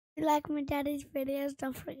you like my daddy's videos,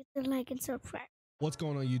 don't forget to like and subscribe. What's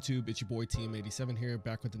going on YouTube? It's your boy Team87 here,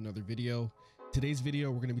 back with another video. Today's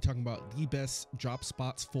video, we're going to be talking about the best drop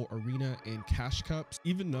spots for arena and cash cups.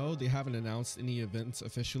 Even though they haven't announced any events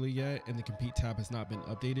officially yet and the compete tab has not been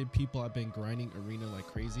updated, people have been grinding arena like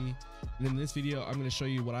crazy. And in this video, I'm going to show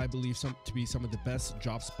you what I believe to be some of the best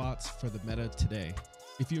drop spots for the meta today.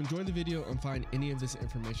 If you enjoyed the video and find any of this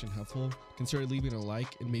information helpful, consider leaving a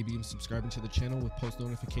like and maybe even subscribing to the channel with post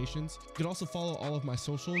notifications. You can also follow all of my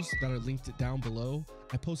socials that are linked down below.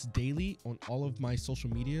 I post daily on all of my social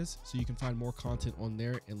medias, so you can find more content on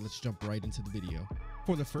there, and let's jump right into the video.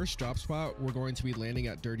 For the first drop spot, we're going to be landing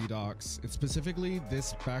at Dirty Docks, and specifically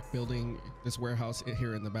this back building, this warehouse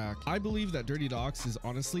here in the back. I believe that Dirty Docks is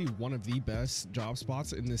honestly one of the best drop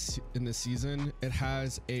spots in this season. It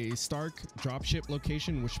has a Stark dropship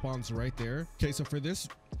location which spawns right there. Okay, so for this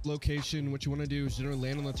location, what you want to do is generally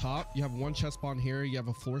land on the top. You have one chest spawn here, you have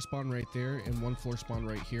a floor spawn right there, and one floor spawn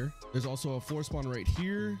right here. There's also a floor spawn right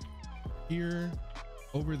here,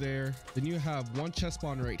 over there. Then you have one chest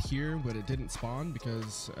spawn right here, but it didn't spawn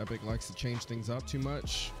because Epic likes to change things up too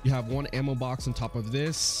much. You have one ammo box on top of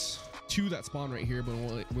this, two that spawn right here, but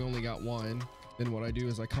we only got one. Then what I do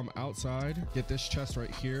is I come outside, get this chest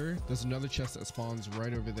right here. There's another chest that spawns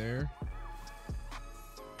right over there.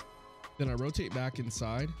 Then I rotate back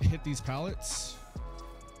inside, hit these pallets,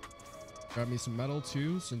 grab me some metal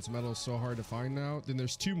too, since metal is so hard to find now. Then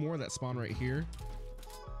there's two more that spawn right here.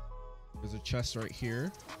 There's a chest right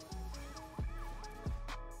here,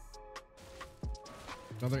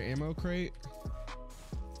 another ammo crate,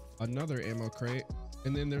 another ammo crate,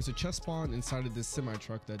 and then there's a chest spawn inside of this semi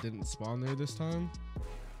truck that didn't spawn there this time.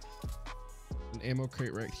 An ammo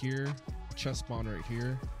crate right here, chest spawn right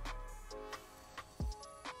here.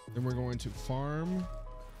 Then we're going to farm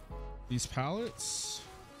these pallets,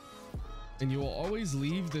 and you will always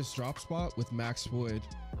leave this drop spot with max wood.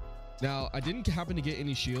 Now, I didn't happen to get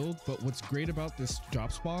any shield, but what's great about this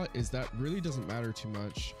drop spot is that really doesn't matter too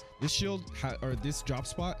much. This this drop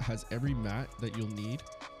spot has every mat that you'll need.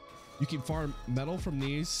 You can farm metal from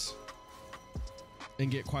these and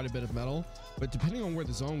get quite a bit of metal, but depending on where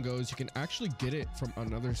the zone goes, you can actually get it from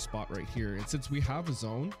another spot right here. And since we have a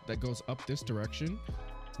zone that goes up this direction,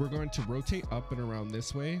 we're going to rotate up and around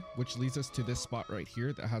this way, which leads us to this spot right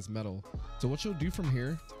here that has metal. So what you'll do from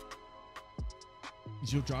here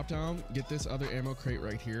is you'll drop down, get this other ammo crate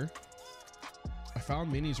right here. I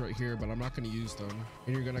found minis right here, but I'm not going to use them.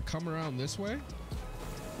 And you're going to come around this way.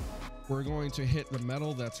 We're going to hit the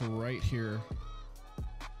metal that's right here.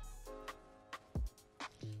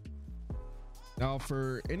 Now,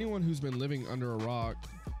 for anyone who's been living under a rock,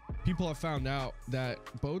 people have found out that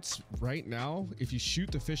boats right now, if you shoot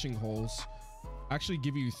the fishing holes, actually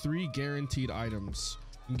give you 3 guaranteed items.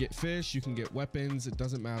 You can get fish, you can get weapons, it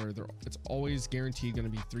doesn't matter. It's always guaranteed going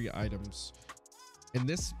to be 3 items. And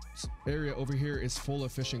this area over here is full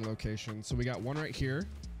of fishing locations. So we got one right here,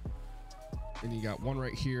 and you got one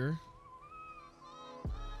right here.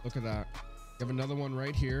 Look at that. You have another one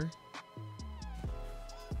right here.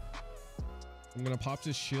 I'm going to pop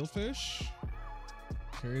this shieldfish.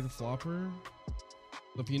 Carry the flopper.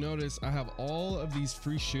 So if you notice, I have all of these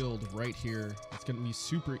free shield right here. It's going to be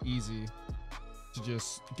super easy to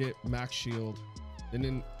just get max shield. And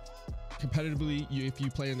then competitively, if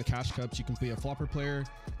you play in the cash cups, you can be a flopper player.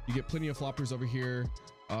 You get plenty of floppers over here.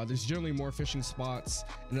 There's generally more fishing spots,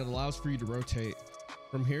 and it allows for you to rotate.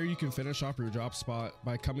 From here, you can finish off your drop spot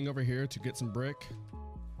by coming over here to get some brick.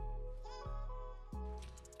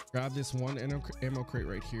 Grab this one ammo crate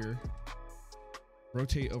right here.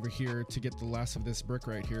 Rotate over here to get the last of this brick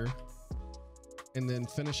right here, and then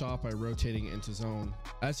finish off by rotating into zone.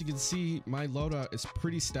 As you can see, my loadout is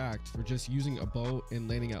pretty stacked for just using a boat and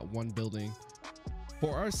landing at one building.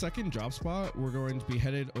 For our second drop spot, we're going to be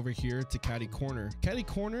headed over here to Caddy Corner. Caddy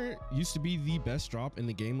Corner used to be the best drop in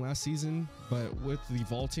the game last season, but with the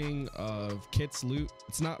vaulting of kits loot,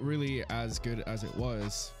 it's not really as good as it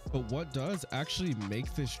was. But what does actually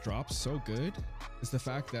make this drop so good is the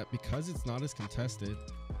fact that because it's not as contested,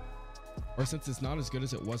 or since it's not as good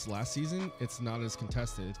as it was last season, it's not as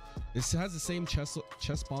contested. This has the same chest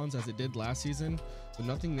spawns as it did last season, so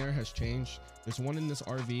nothing there has changed. There's one in this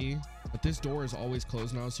RV, but this door is always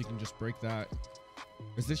closed now, so you can just break that.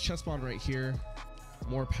 There's this chest spawn right here,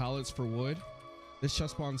 more pallets for wood. This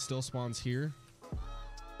chest spawn still spawns here.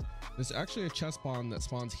 There's actually a chest spawn that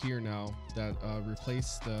spawns here now that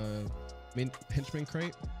replaced the main henchman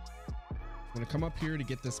crate. I'm gonna come up here to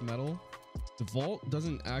get this metal. The vault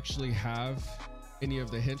doesn't actually have any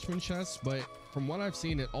of the henchman chests, but from what I've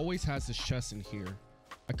seen, it always has this chest in here.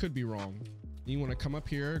 I could be wrong. You want to come up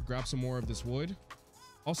here, grab some more of this wood,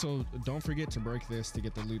 Also, don't forget to break this to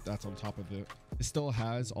get the loot that's on top of it. It still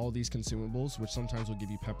has all these consumables, which sometimes will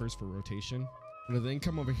give you peppers for rotation. And then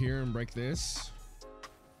come over here and break this.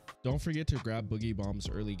 Don't forget to grab boogie bombs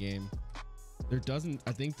early game.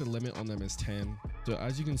 I think the limit on them is 10. So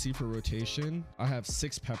as you can see for rotation, I have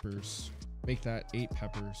 6 peppers. Make that 8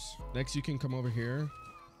 peppers. Next, you can come over here,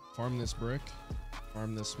 farm this brick,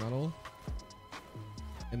 farm this metal.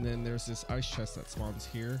 And then there's this ice chest that spawns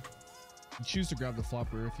here. You choose to grab the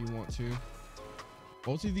flopper if you want to.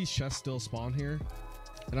 Both of these chests still spawn here.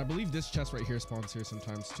 And I believe this chest right here spawns here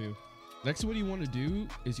sometimes too. Next, what you want to do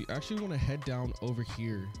is you actually want to head down over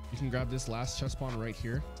here. You can grab this last chest spawn right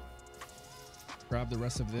here. Grab the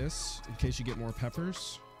rest of this in case you get more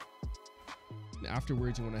peppers. And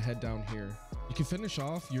afterwards, you want to head down here. You can finish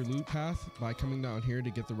off your loot path by coming down here to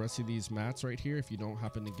get the rest of these mats right here if you don't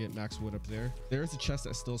happen to get max wood up there. There's a chest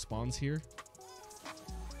that still spawns here.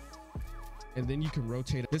 And then you can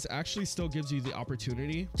rotate. This actually still gives you the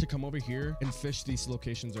opportunity to come over here and fish these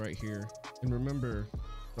locations right here. And remember,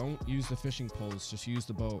 don't use the fishing poles, just use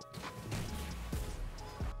the boat.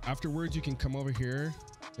 Afterwards, you can come over here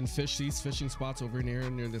and fish these fishing spots over near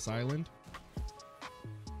this island.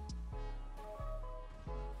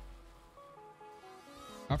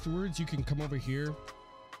 Afterwards, you can come over here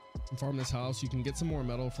and farm this house. You can get some more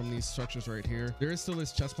metal from these structures right here. There is still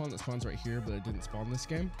this chest spawn that spawns right here, but it didn't spawn this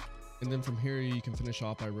game. And then from here, you can finish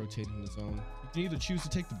off by rotating the zone. You can either choose to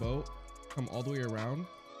take the boat, come all the way around,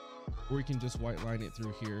 or you can just white line it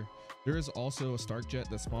through here. There is also a Stark jet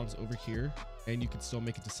that spawns over here, and you can still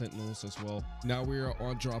make it to Sentinels as well. Now we are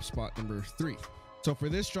on drop spot number 3. So for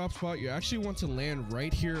this drop spot, you actually want to land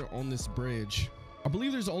right here on this bridge. I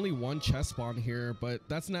believe there's only one chest spawn here, but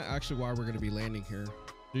that's not actually why we're going to be landing here. So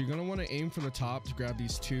you're going to want to aim for the top to grab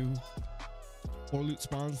these 2 floor loot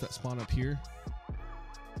spawns that spawn up here.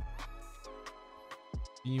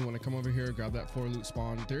 And you want to come over here, grab that floor loot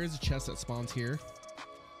spawn. There is a chest that spawns here.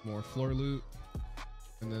 More floor loot.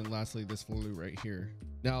 And then lastly, this floor loot right here.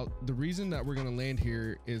 Now, the reason that we're going to land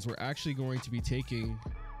here is we're actually going to be taking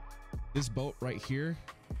this boat right here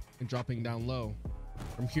and dropping down low.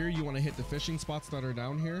 From here, you want to hit the fishing spots that are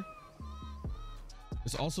down here.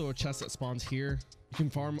 There's also a chest that spawns here. You can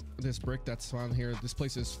farm this brick that's spawned here. This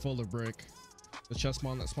place is full of brick. The chest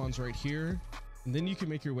spawn that spawns right here. And then you can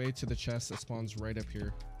make your way to the chest that spawns right up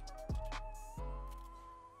here.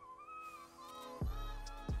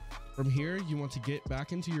 From here, you want to get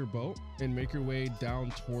back into your boat and make your way down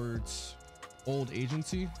towards Old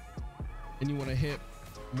Agency. And you want to hit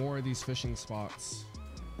more of these fishing spots.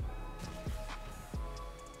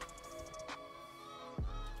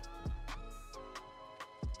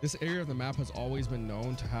 This area of the map has always been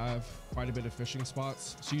known to have quite a bit of fishing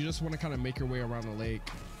spots. So you just want to kind of make your way around the lake,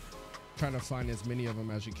 trying to find as many of them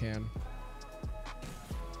as you can.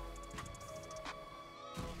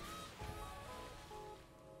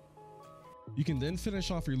 You can then finish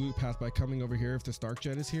off your loot path by coming over here if the Stark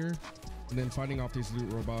jet is here, and then fighting off these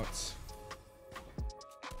loot robots.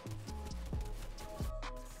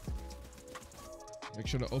 Make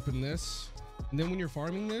sure to open this. And then when you're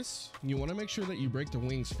farming this, you want to make sure that you break the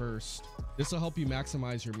wings first. This will help you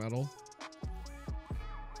maximize your metal.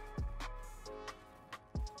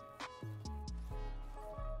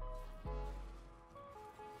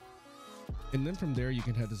 And then from there, you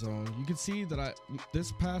can head to zone. You can see that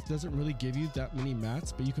this path doesn't really give you that many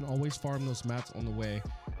mats, but you can always farm those mats on the way,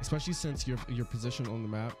 especially since your position on the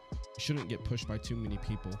map. You shouldn't get pushed by too many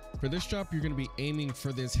people. For this drop, you're going to be aiming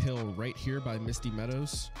for this hill right here by Misty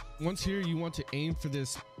Meadows. Once here, you want to aim for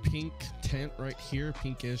this pink tent right here,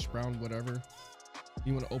 pinkish, brown, whatever.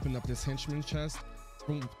 You want to open up this henchman chest.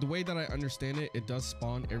 From the way that I understand it, it does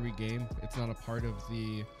spawn every game. It's not a part of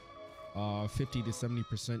the 50 to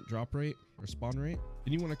 70% drop rate or spawn rate.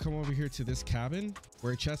 Then you want to come over here to this cabin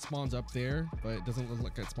where a chest spawns up there, but it doesn't look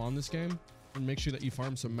like it spawned this game. And make sure that you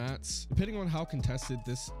farm some mats. Depending on how contested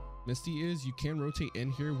this Misty is, you can rotate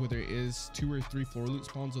in here where there is 2 or 3 floor loot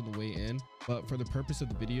spawns on the way in. But for the purpose of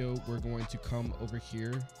the video, we're going to come over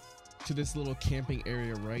here to this little camping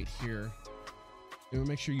area right here. And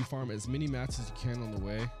make sure you farm as many mats as you can on the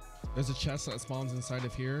way. There's a chest that spawns inside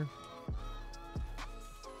of here.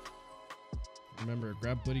 Remember,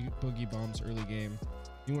 grab boogie bombs early game.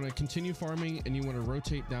 You want to continue farming and you want to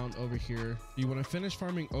rotate down over here. You want to finish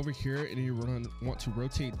farming over here and you want to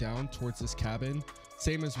rotate down towards this cabin.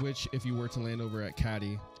 Same as which if you were to land over at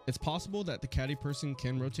Caddy. It's possible that the Caddy person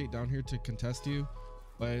can rotate down here to contest you,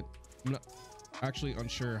 but I'm not actually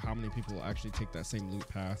unsure how many people will actually take that same loot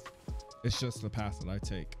path. It's just the path that I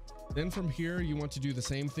take. Then from here, you want to do the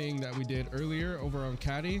same thing that we did earlier over on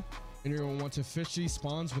Caddy, and you're going to want to fish these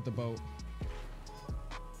spawns with the boat.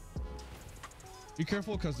 Be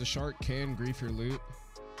careful because the shark can grief your loot.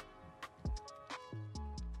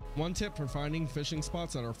 One tip for finding fishing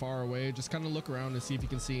spots that are far away, just kind of look around and see if you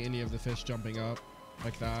can see any of the fish jumping up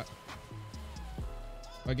like that.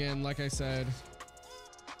 Again, like I said,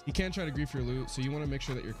 you can try to grief your loot, so you want to make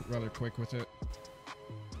sure that you're rather quick with it.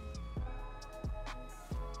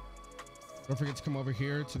 Don't forget to come over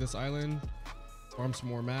here to this island, farm some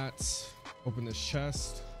more mats, open this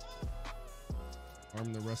chest,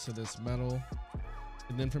 farm the rest of this metal,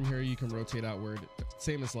 and then from here you can rotate outward,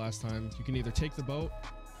 same as last time. You can either take the boat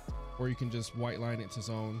or you can just white line it to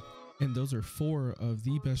zone. And those are 4 of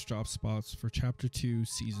the best drop spots for Chapter 2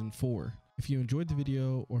 Season 4. If you enjoyed the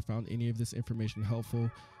video or found any of this information helpful,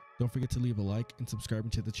 don't forget to leave a like and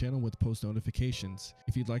subscribe to the channel with post notifications.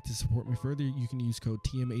 If you'd like to support me further, you can use code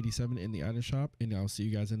TM87 in the item shop, and I'll see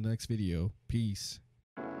you guys in the next video. Peace.